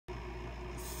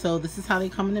So this is how they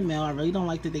come in the mail. I really don't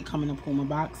like that they come in a Puma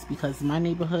box, because my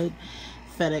neighborhood,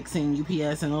 FedEx and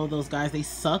UPS and all those guys, they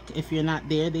suck. If you're not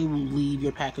there, they will leave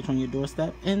your package on your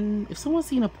doorstep, and if someone's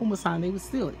seen a Puma sign, they would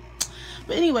steal it.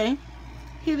 But anyway,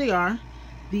 here they are,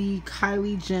 the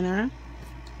Kylie Jenner,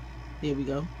 there we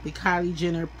go, the Kylie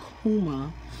Jenner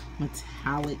Puma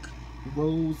metallic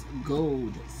rose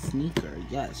gold sneaker.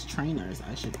 Yes, trainers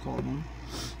I should call them.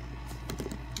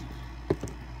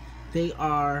 They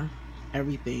are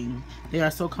everything. They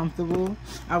are so comfortable.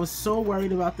 I was so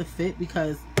worried about the fit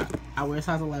because I wear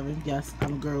size 11. Yes,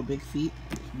 I'm a girl, big feet.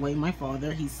 Way my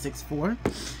father, he's 6'4".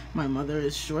 My mother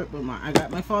is short, but I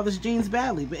got my father's jeans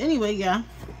badly. But anyway, yeah,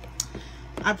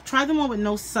 I've tried them on with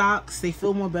no socks. They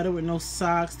feel more better with no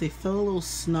socks. They feel a little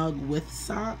snug with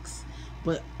socks,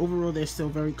 but overall they're still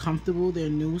very comfortable. They're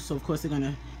new, so of course they're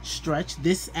gonna stretch.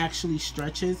 This actually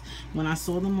stretches. When I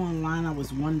saw them online, I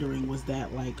was wondering, was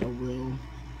that like a real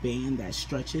band that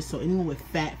stretches? So anyone with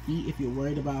fat feet, if you're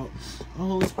worried about,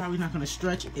 oh, it's probably not going to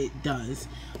stretch, it does.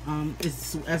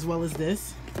 It's, as well as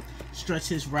this,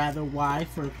 stretches rather wide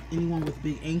for anyone with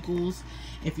big ankles.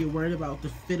 If you're worried about the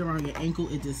fit around your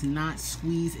ankle, it does not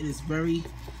squeeze. It is very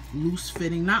loose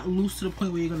fitting. Not loose to the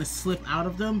point where you're going to slip out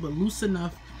of them, but loose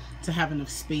enough to have enough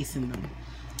space in them.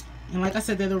 And like I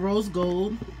said, they're the rose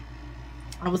gold.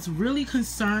 I was really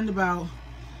concerned about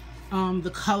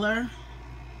the color,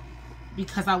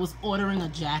 because I was ordering a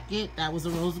jacket that was a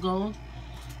rose gold,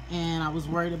 and I was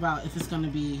worried about if it's going to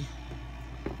be,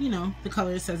 you know, the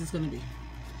color it says it's going to be.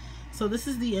 So this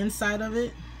is the inside of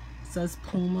it. It says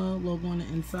Puma logo on the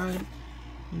inside,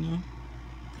 you know,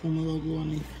 Puma logo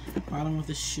on the bottom of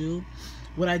the shoe.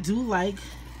 What I do like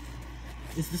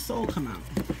is the sole come out.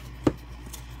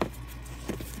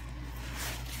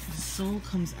 The sole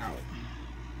comes out.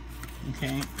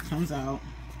 Okay, it comes out.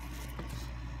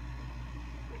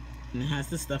 And it has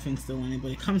the stuffing still in it,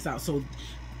 but it comes out. So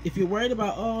if you're worried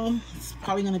about, oh, it's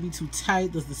probably going to be too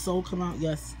tight, does the sole come out?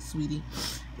 Yes, sweetie,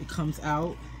 it comes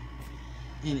out,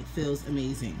 and it feels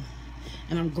amazing.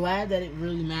 And I'm glad that it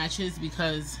really matches,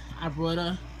 because I brought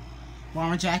a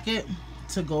bomber jacket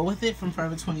to go with it from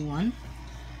Forever 21,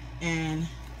 and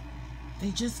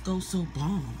they just go so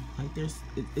bomb. Like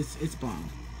it's bomb.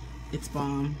 It's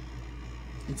bomb.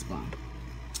 It's bomb.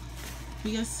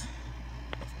 But yes,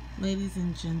 ladies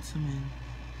and gentlemen,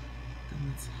 the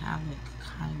metallic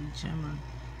Kylie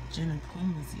Jenner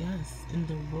Pumas, yes, in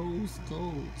the rose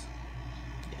gold.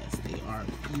 Yes, they are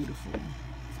beautiful.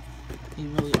 They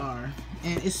really are.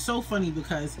 And it's so funny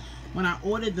because when I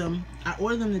ordered them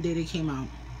the day they came out,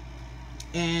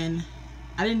 and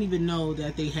I didn't even know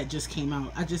that they had just came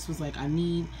out. I just was like, I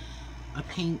need a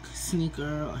pink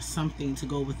sneaker or something to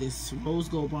go with this rose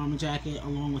gold bomber jacket,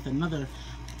 along with another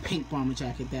pink bomber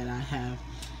jacket that I have.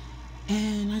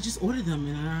 And I just ordered them,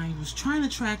 and I was trying to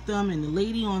track them, and the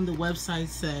lady on the website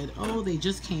said, oh, they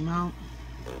just came out,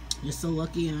 you're so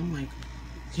lucky. And I'm like,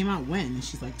 came out when? And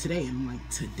she's like, today. And I'm like,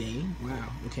 today? Wow,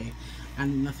 okay. I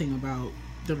knew nothing about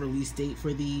the release date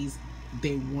for these.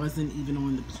 They wasn't even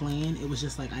on the plan. It was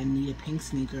just like, I need a pink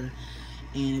sneaker,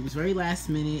 and it was very last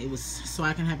minute. It was so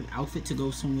I can have an outfit to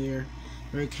go somewhere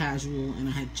very casual, and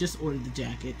I had just ordered the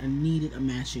jacket. I needed a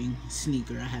matching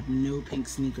sneaker. I have no pink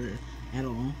sneaker at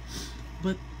all,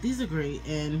 but these are great.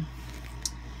 And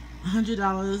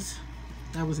 $100,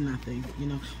 that was nothing, you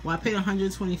know. Well, I paid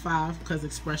 $125 because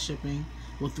express shipping,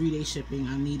 well, 3-day shipping.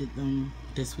 I needed them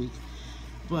this week,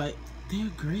 but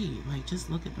they're great. Like, just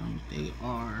look at them. They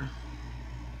are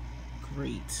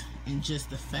great. And just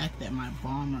the fact that my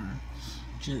bomber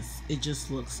it just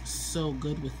looks so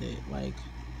good with it, like,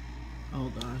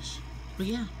 oh gosh. But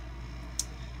yeah,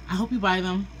 I hope you buy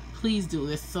them. Please do.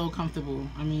 They're so comfortable.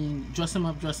 I mean, dress them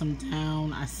up, dress them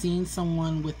down. I seen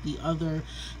someone with the other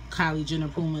Kylie Jenner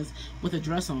Pumas with a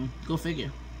dress on. Go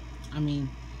figure. I mean,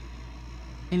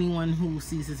 anyone who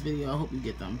sees this video, I hope you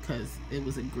get them, because it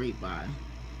was a great buy.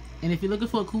 And if you're looking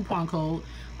for a coupon code,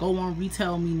 go on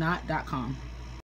retailmenot.com.